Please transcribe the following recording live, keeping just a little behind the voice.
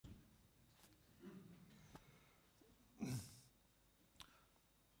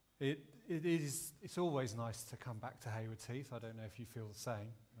It's always nice to come back to Hayward Heath. I don't know if you feel the same,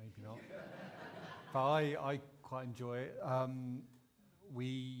 maybe not. But I quite enjoy it.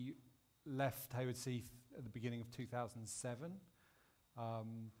 We left Hayward Heath at the beginning of 2007.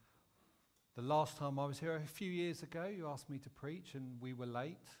 The last time I was here, a few years ago, you asked me to preach and we were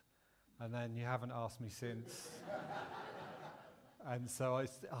late. And then you haven't asked me since. And so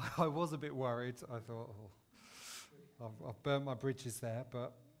I was a bit worried. I thought, I've burnt my bridges there.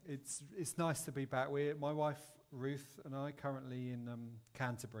 But it's nice to be back. My wife, Ruth, and I currently in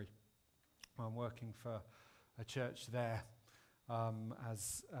Canterbury. I'm working for a church there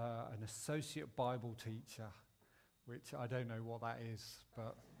as an associate Bible teacher, which I don't know what that is,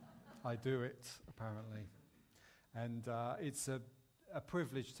 but I do it, apparently. And it's a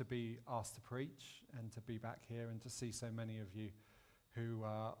privilege to be asked to preach and to be back here and to see so many of you who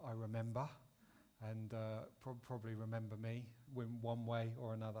I remember and probably remember me in one way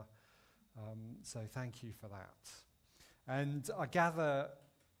or another. So thank you for that. And I gather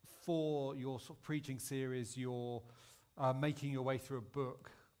for your sort of preaching series, you're making your way through a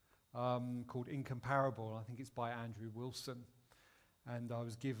book called Incomparable. I think it's by Andrew Wilson. And I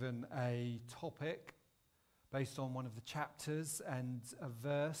was given a topic based on one of the chapters and a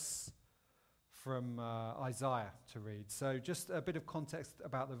verse from Isaiah to read. So just a bit of context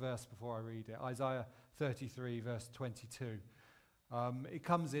about the verse before I read it. Isaiah 33, verse 22. It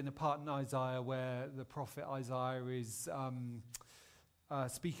comes in a part in Isaiah where the prophet Isaiah is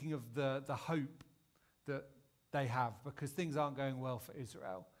speaking of the hope that they have, because things aren't going well for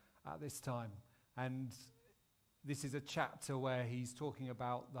Israel at this time. And this is a chapter where he's talking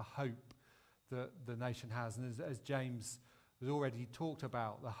about the hope that the nation has. And as James has already talked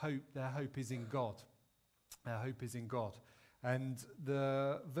about, their hope is in God. Their hope is in God. And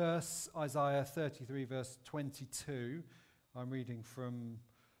the verse, Isaiah 33, verse 22, I'm reading from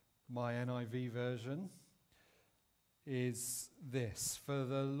my NIV version, is this: "For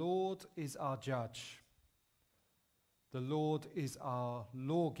the Lord is our judge. The Lord is our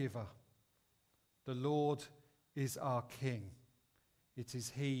lawgiver. The Lord is our king. It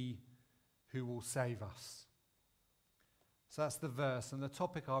is he who will save us." So that's the verse. And the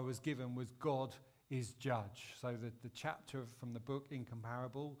topic I was given was God is judge. So the chapter from the book,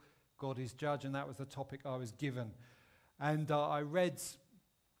 Incomparable, God is judge. And that was the topic I was given. And I read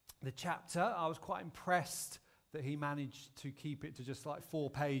the chapter. I was quite impressed that he managed to keep it to just like 4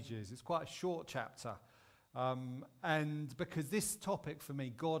 pages. It's quite a short chapter. And because this topic for me,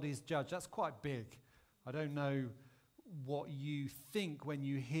 God is judge, that's quite big. I don't know what you think when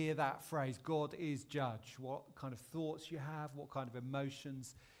you hear that phrase, God is judge, what kind of thoughts you have, what kind of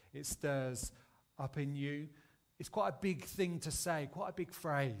emotions it stirs up in you. It's quite a big thing to say, quite a big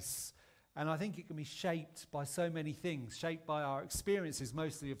phrase. And I think it can be shaped by so many things, shaped by our experiences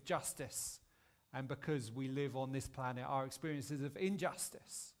mostly of justice. And because we live on this planet, our experiences of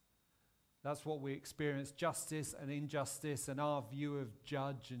injustice. That's what we experience, justice and injustice, and our view of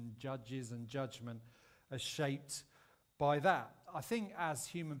judge and judges and judgment are shaped by that. I think as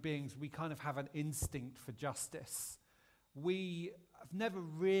human beings, we kind of have an instinct for justice. We have never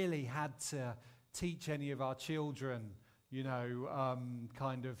really had to teach any of our children,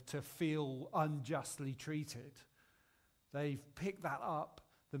 kind of to feel unjustly treated. They've picked that up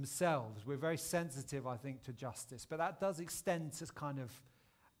themselves. We're very sensitive, I think, to justice, but that does extend to kind of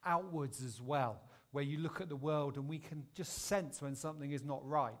outwards as well, where you look at the world and we can just sense when something is not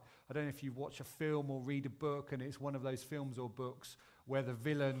right. I don't know if you watch a film or read a book and it's one of those films or books where the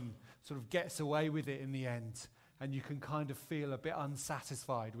villain sort of gets away with it in the end, and you can kind of feel a bit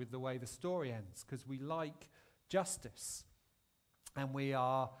unsatisfied with the way the story ends because we like justice. And we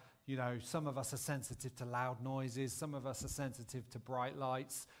are, some of us are sensitive to loud noises, some of us are sensitive to bright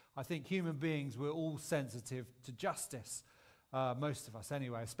lights. I think human beings, we're all sensitive to justice. Most of us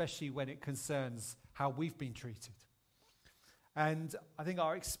anyway, especially when it concerns how we've been treated. And I think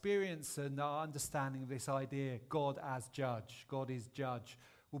our experience and our understanding of this idea, God as judge, God is judge,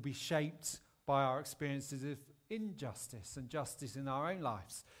 will be shaped by our experiences of injustice and justice in our own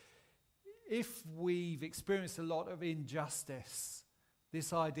lives. If we've experienced a lot of injustice,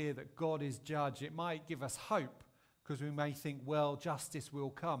 this idea that God is judge, it might give us hope because we may think, well, justice will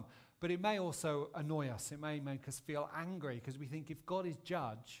come. But it may also annoy us. It may make us feel angry because we think if God is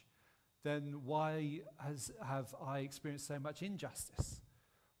judge, then why have I experienced so much injustice?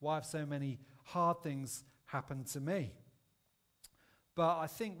 Why have so many hard things happened to me? But I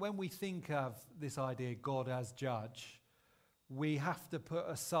think when we think of this idea, God as judge, we have to put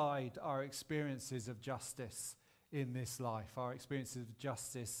aside our experiences of justice in this life, our experiences of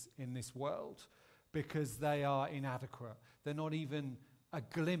justice in this world, because they are inadequate. They're not even a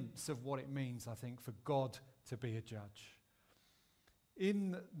glimpse of what it means, I think, for God to be a judge.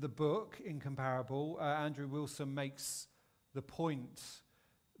 In the book, Incomparable, Andrew Wilson makes the point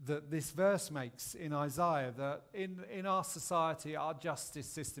that this verse makes in Isaiah, that in our society, our justice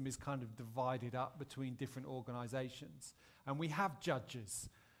system is kind of divided up between different organizations. And we have judges,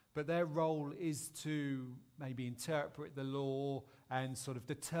 but their role is to maybe interpret the law and sort of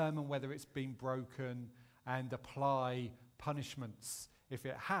determine whether it's been broken and apply punishments if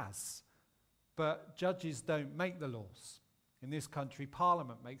it has. But judges don't make the laws. In this country,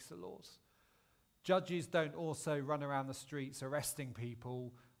 Parliament makes the laws. Judges don't also run around the streets arresting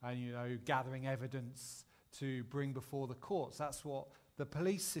people and, gathering evidence to bring before the courts. That's what the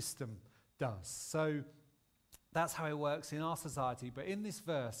police system does. So that's how it works in our society. But in this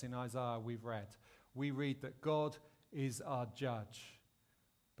verse in Isaiah we read that God is our judge,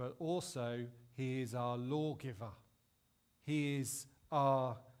 but also he is our lawgiver. He is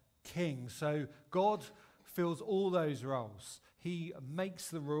our king. So God fills all those roles. He makes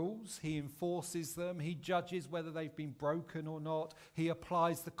the rules, he enforces them, he judges whether they've been broken or not, he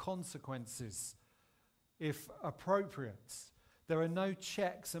applies the consequences if appropriate. There are no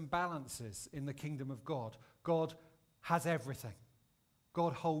checks and balances in the kingdom of God. God has everything.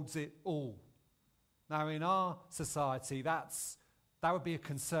 God holds it all. Now in our society, that would be a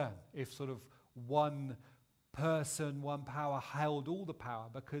concern if sort of one person, one power held all the power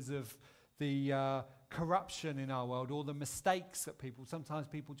because of the corruption in our world, or the mistakes that sometimes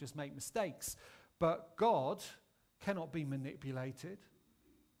people just make mistakes. But God cannot be manipulated.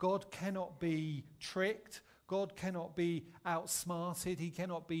 God cannot be tricked. God cannot be outsmarted. He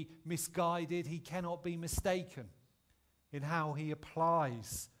cannot be misguided. He cannot be mistaken in how he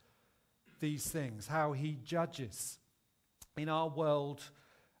applies these things, how he judges. In our world,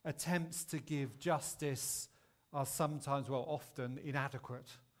 attempts to give justice are sometimes, often inadequate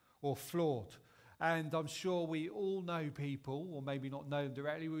or flawed. And I'm sure we all know people, or maybe not know them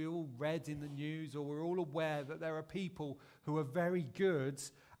directly, we all read in the news, or we're all aware that there are people who are very good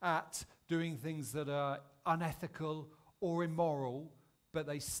at doing things that are unethical or immoral, but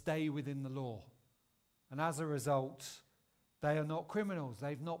they stay within the law. And as a result, they are not criminals.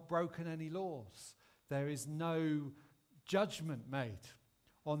 They've not broken any laws. There is no judgment made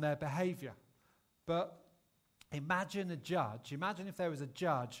on their behavior. But imagine if there was a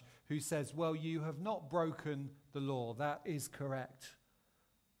judge who says, well, you have not broken the law, that is correct.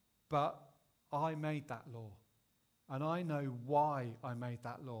 But I made that law, and I know why I made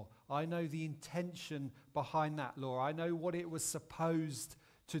that law. I know the intention behind that law. I know what it was supposed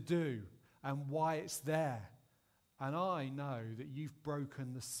to do and why it's there. And I know that you've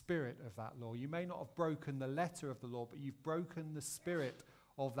broken the spirit of that law. You may not have broken the letter of the law, but you've broken the spirit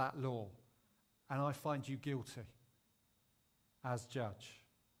of that law. And I find you guilty as judge.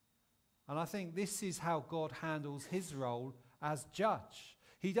 And I think this is how God handles his role as judge.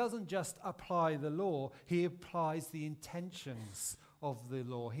 He doesn't just apply the law, he applies the intentions of the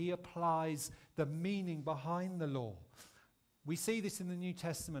law. He applies the meaning behind the law. We see this in the New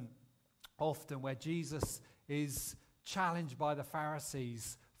Testament often, where Jesus is challenged by the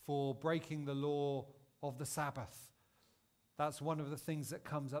Pharisees for breaking the law of the Sabbath. That's one of the things that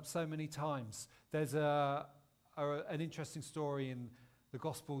comes up so many times. There's an interesting story in the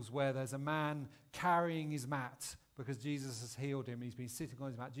Gospels where there's a man carrying his mat because Jesus has healed him. He's been sitting on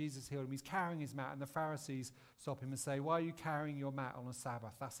his mat. Jesus healed him. He's carrying his mat, and the Pharisees stop him and say, why are you carrying your mat on a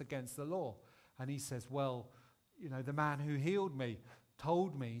Sabbath? That's against the law. And he says, well, the man who healed me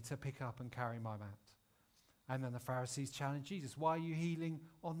told me to pick up and carry my mat. And then the Pharisees challenge Jesus, why are you healing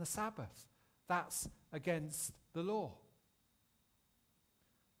on the Sabbath? That's against the law.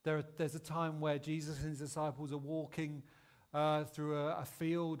 There's a time where Jesus and his disciples are walking through a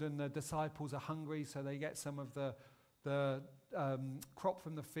field, and the disciples are hungry, so they get some of the crop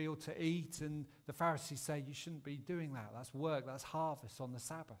from the field to eat, and the Pharisees say, you shouldn't be doing that. That's work, that's harvest on the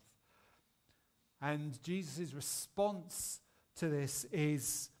Sabbath. And Jesus' response to this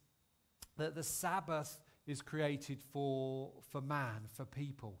is that the Sabbath is created for man, for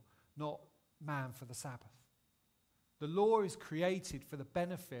people, not man for the Sabbath. The law is created for the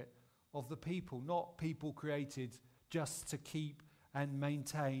benefit of the people, not people created just to keep and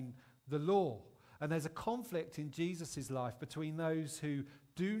maintain the law. And there's a conflict in Jesus' life between those who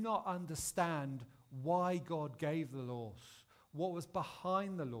do not understand why God gave the laws, what was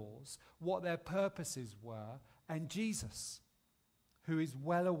behind the laws, what their purposes were, and Jesus, who is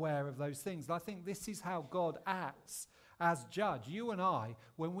well aware of those things. And I think this is how God acts as judge. You and I,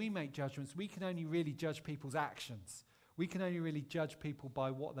 when we make judgments, we can only really judge people's actions. We can only really judge people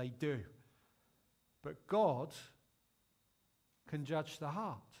by what they do. But God can judge the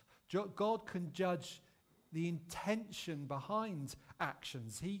heart. God can judge the intention behind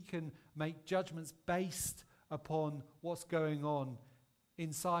actions. He can make judgments based upon what's going on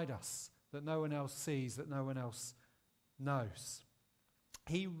inside us that no one else sees, that no one else knows.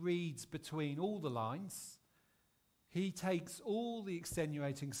 He reads between all the lines. He takes all the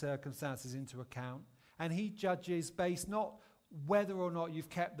extenuating circumstances into account, and he judges based not whether or not you've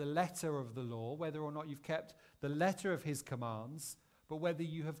kept the letter of the law, whether or not you've kept the letter of his commands, but whether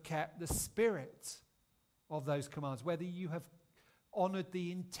you have kept the spirit of those commands, whether you have honored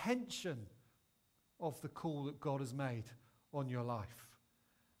the intention of the call that God has made on your life.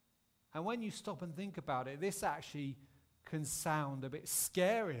 And when you stop and think about it, this actually can sound a bit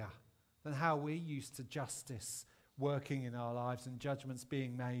scarier than how we're used to justice working in our lives and judgments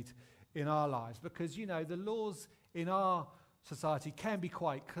being made in our lives. Because, the laws in our society can be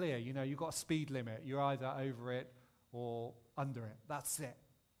quite clear. You've got a speed limit. You're either over it or under it. That's it.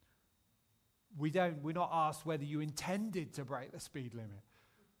 We're not asked whether you intended to break the speed limit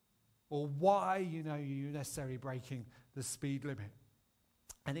or why, you're necessarily breaking the speed limit.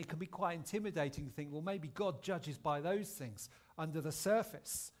 And it can be quite intimidating to think, well, maybe God judges by those things under the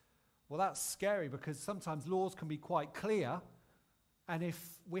surface. Well, that's scary because sometimes laws can be quite clear. And if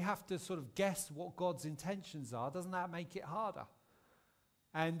we have to sort of guess what God's intentions are, doesn't that make it harder?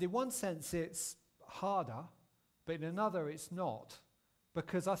 And in one sense, it's harder, but in another, it's not.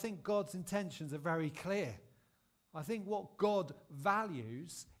 Because I think God's intentions are very clear. I think what God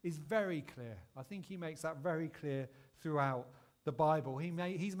values is very clear. I think he makes that very clear throughout the Bible.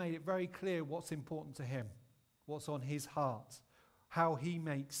 He's made it very clear what's important to him, what's on his heart, how he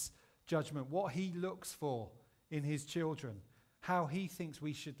makes judgment, what he looks for in his children, how he thinks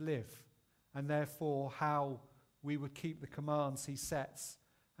we should live, and therefore how we would keep the commands he sets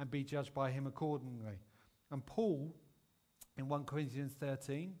and be judged by him accordingly. And Paul, in 1 Corinthians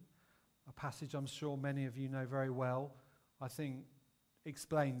 13, a passage I'm sure many of you know very well, I think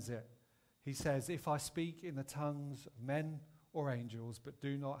explains it. He says, if I speak in the tongues of men or angels, but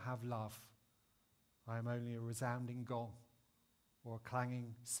do not have love, I am only a resounding gong or a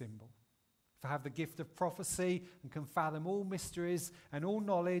clanging cymbal. If I have the gift of prophecy and can fathom all mysteries and all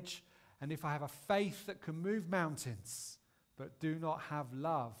knowledge, and if I have a faith that can move mountains, but do not have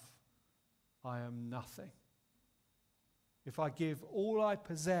love, I am nothing. If I give all I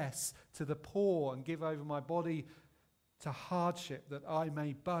possess to the poor and give over my body to hardship that I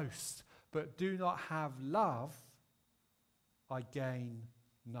may boast, but do not have love, I gain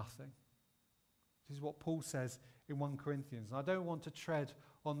nothing. This is what Paul says in 1 Corinthians. And I don't want to tread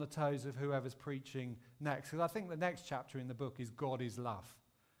on the toes of whoever's preaching next, because I think the next chapter in the book is God is love.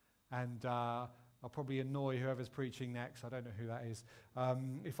 And I'll probably annoy whoever's preaching next. I don't know who that is.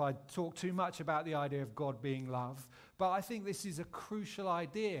 If I talk too much about the idea of God being love. But I think this is a crucial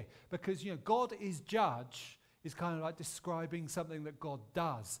idea because, God is judge is kind of like describing something that God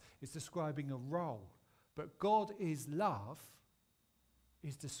does. It's describing a role. But God is love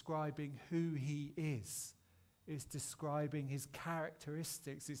is describing who he is. It's describing his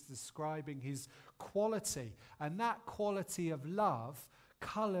characteristics. It's describing his quality. And that quality of love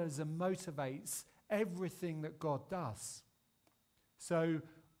colors and motivates everything that God does. So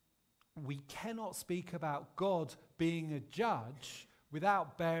we cannot speak about God being a judge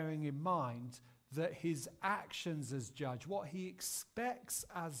without bearing in mind that his actions as judge, what he expects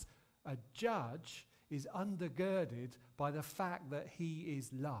as a judge, is undergirded by the fact that he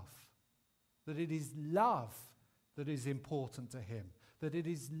is love. That it is love that is important to him. That it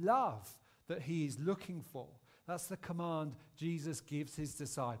is love that he is looking for. That's the command Jesus gives his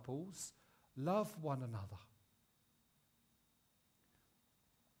disciples. Love one another.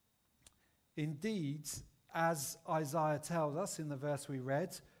 Indeed, as Isaiah tells us in the verse we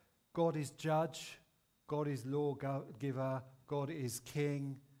read, God is judge, God is lawgiver, God is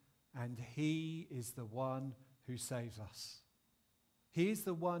king, and he is the one who saves us. He is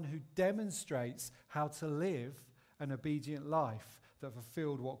the one who demonstrates how to live an obedient life that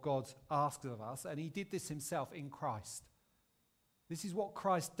fulfilled what God asked of us, and he did this himself in Christ. This is what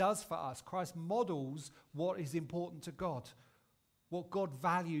Christ does for us. Christ models what is important to God, what God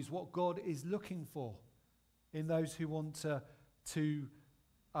values, what God is looking for in those who want to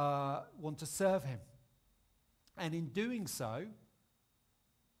serve him. And in doing so,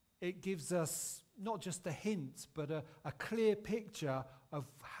 it gives us not just a hint, but a clear picture of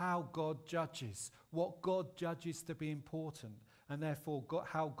how God judges, what God judges to be important, and therefore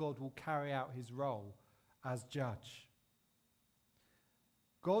how God will carry out his role as judge.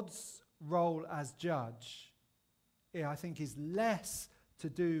 God's role as judge, I think, is less to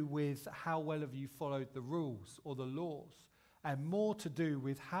do with how well have you followed the rules or the laws, and more to do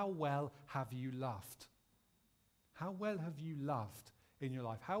with how well have you loved? How well have you loved in your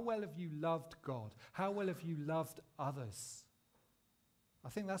life? How well have you loved God? How well have you loved others? I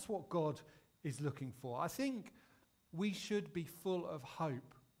think that's what God is looking for. I think we should be full of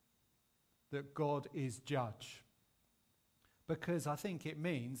hope that God is judge, because I think it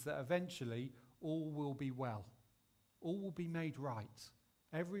means that eventually all will be well. All will be made right.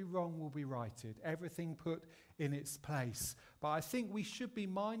 Every wrong will be righted. Everything put in its place. But I think we should be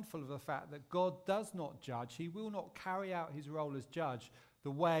mindful of the fact that God does not judge. He will not carry out his role as judge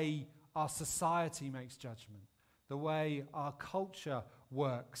the way our society makes judgment, the way our culture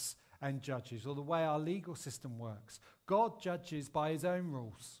works and judges, or the way our legal system works. God judges by his own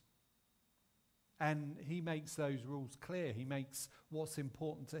rules. And he makes those rules clear. He makes what's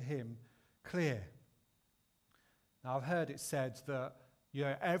important to him clear. Now, I've heard it said that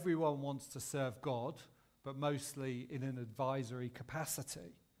everyone wants to serve God, but mostly in an advisory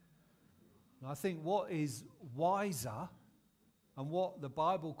capacity. And I think what is wiser and what the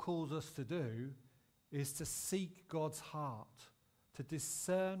Bible calls us to do is to seek God's heart, to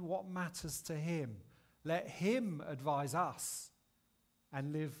discern what matters to him. Let him advise us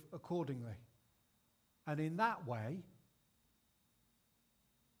and live accordingly. And in that way,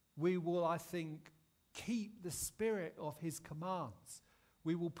 we will, I think, keep the spirit of his commands.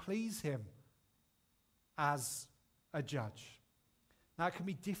 We will please him as a judge. Now, it can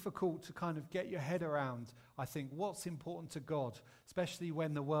be difficult to kind of get your head around, I think, what's important to God, especially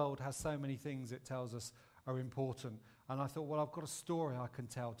when the world has so many things it tells us are important. And I thought, well, I've got a story I can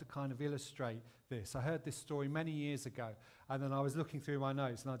tell to kind of illustrate this. I heard this story many years ago, and then I was looking through my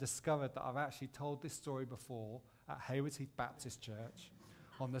notes, and I discovered that I've actually told this story before at Haywards Heath Baptist Church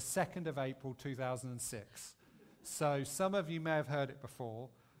on the 2nd of April 2006. So some of you may have heard it before.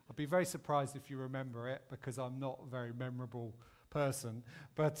 I'd be very surprised if you remember it, because I'm not a very memorable person.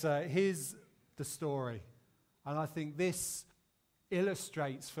 But here's the story. And I think this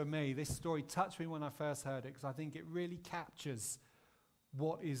illustrates for me, this story touched me when I first heard it, because I think it really captures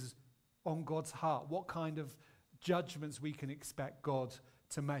what is on God's heart, what kind of judgments we can expect God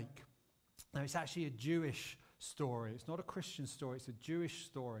to make. Now, it's actually a Jewish story. It's not a Christian story. It's a Jewish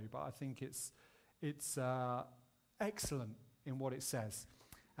story, but I think it's excellent in what it says.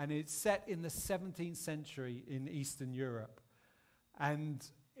 And it's set in the 17th century in Eastern Europe. And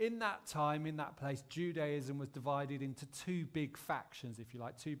in that time, in that place, Judaism was divided into two big factions, if you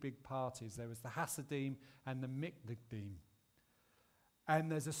like, two big parties. There was the Hasidim and the Mitnagdim.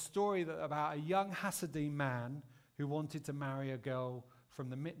 And there's a story about a young Hasidim man who wanted to marry a girl from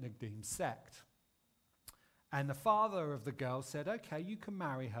the Mitnagdim sect. And the father of the girl said, okay, you can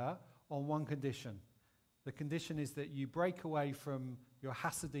marry her on one condition. The condition is that you break away from your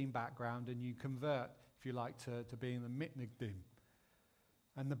Hasidim background and you convert, if you like, to being the Mitnagdim.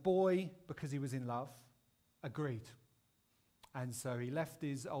 And the boy, because he was in love, agreed. And so he left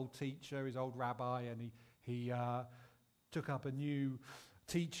his old teacher, his old rabbi, and he took up a new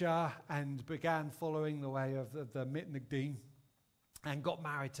teacher and began following the way of the Mitnagdim and got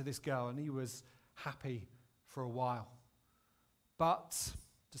married to this girl. And he was happy for a while. But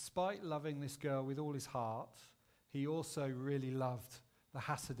despite loving this girl with all his heart, he also really loved the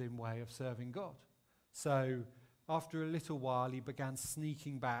Hasidim way of serving God. So after a little while, he began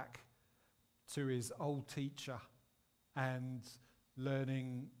sneaking back to his old teacher and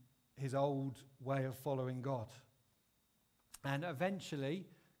learning his old way of following God. And eventually,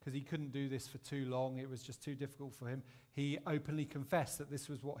 because he couldn't do this for too long, it was just too difficult for him, he openly confessed that this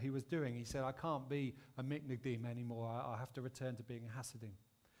was what he was doing. He said, I can't be a Mitnagdim anymore. I have to return to being a Hasidim.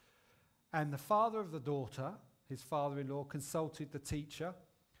 And the father of the daughter, his father-in-law, consulted the teacher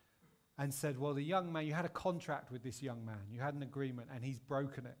and said, well, the young man, you had a contract with this young man. You had an agreement, and he's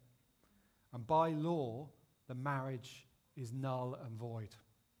broken it. And by law, the marriage is null and void.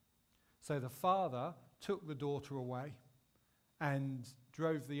 So the father took the daughter away and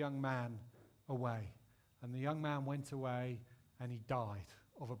drove the young man away. And the young man went away and he died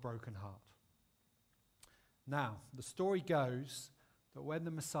of a broken heart. Now, the story goes that when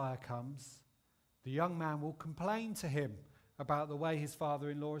the Messiah comes, the young man will complain to him about the way his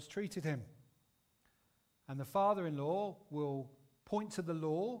father-in-law has treated him. And the father-in-law will point to the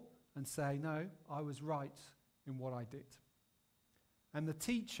law and say, no, I was right in what I did. And the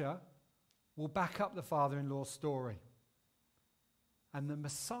teacher will back up the father-in-law's story. And the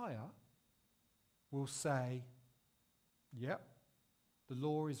Messiah will say, yep, the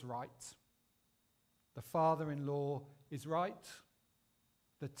law is right. The father-in-law is right.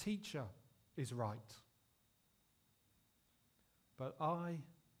 The teacher is right. But I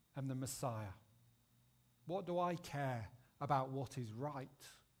am the Messiah. What do I care about what is right.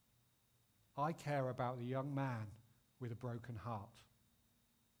 I care about the young man with a broken heart.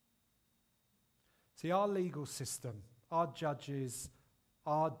 See, our legal system, our judges,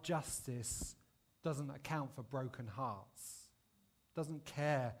 our justice doesn't account for broken hearts, doesn't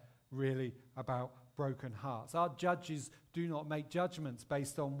care really about broken hearts. Our judges do not make judgments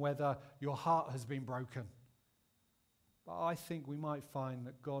based on whether your heart has been broken. But I think we might find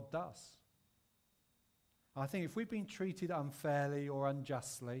that God does. I think if we've been treated unfairly or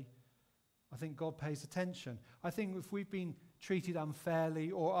unjustly, I think God pays attention. I think if we've been treated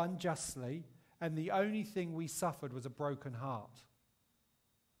unfairly or unjustly, and the only thing we suffered was a broken heart,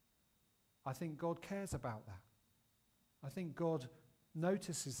 I think God cares about that. I think God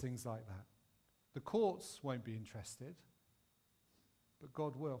notices things like that. The courts won't be interested, but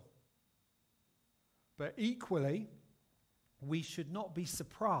God will. But equally, we should not be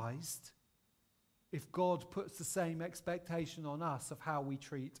surprised if God puts the same expectation on us of how we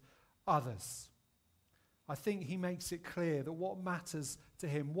treat others. I think he makes it clear that what matters to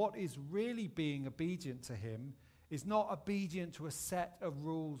him, what is really being obedient to him, is not obedient to a set of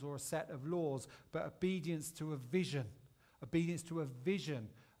rules or a set of laws, but obedience to a vision, obedience to a vision,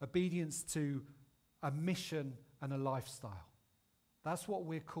 obedience to a mission and a lifestyle. That's what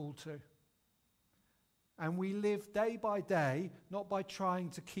we're called to. And we live day by day, not by trying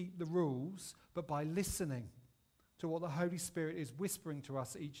to keep the rules, but by listening to what the Holy Spirit is whispering to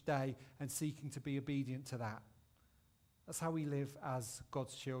us each day and seeking to be obedient to that. That's how we live as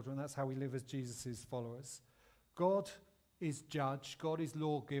God's children. That's how we live as Jesus' followers. God is judge, God is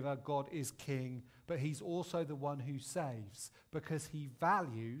lawgiver, God is king, but he's also the one who saves because he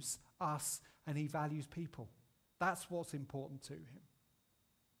values us and he values people. That's what's important to him.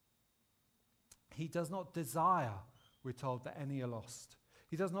 He does not desire, we're told, that any are lost.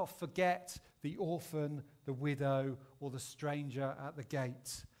 He does not forget the orphan, the widow, or the stranger at the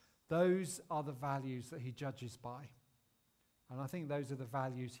gate. Those are the values that he judges by. And I think those are the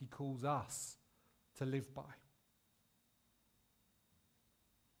values he calls us to live by.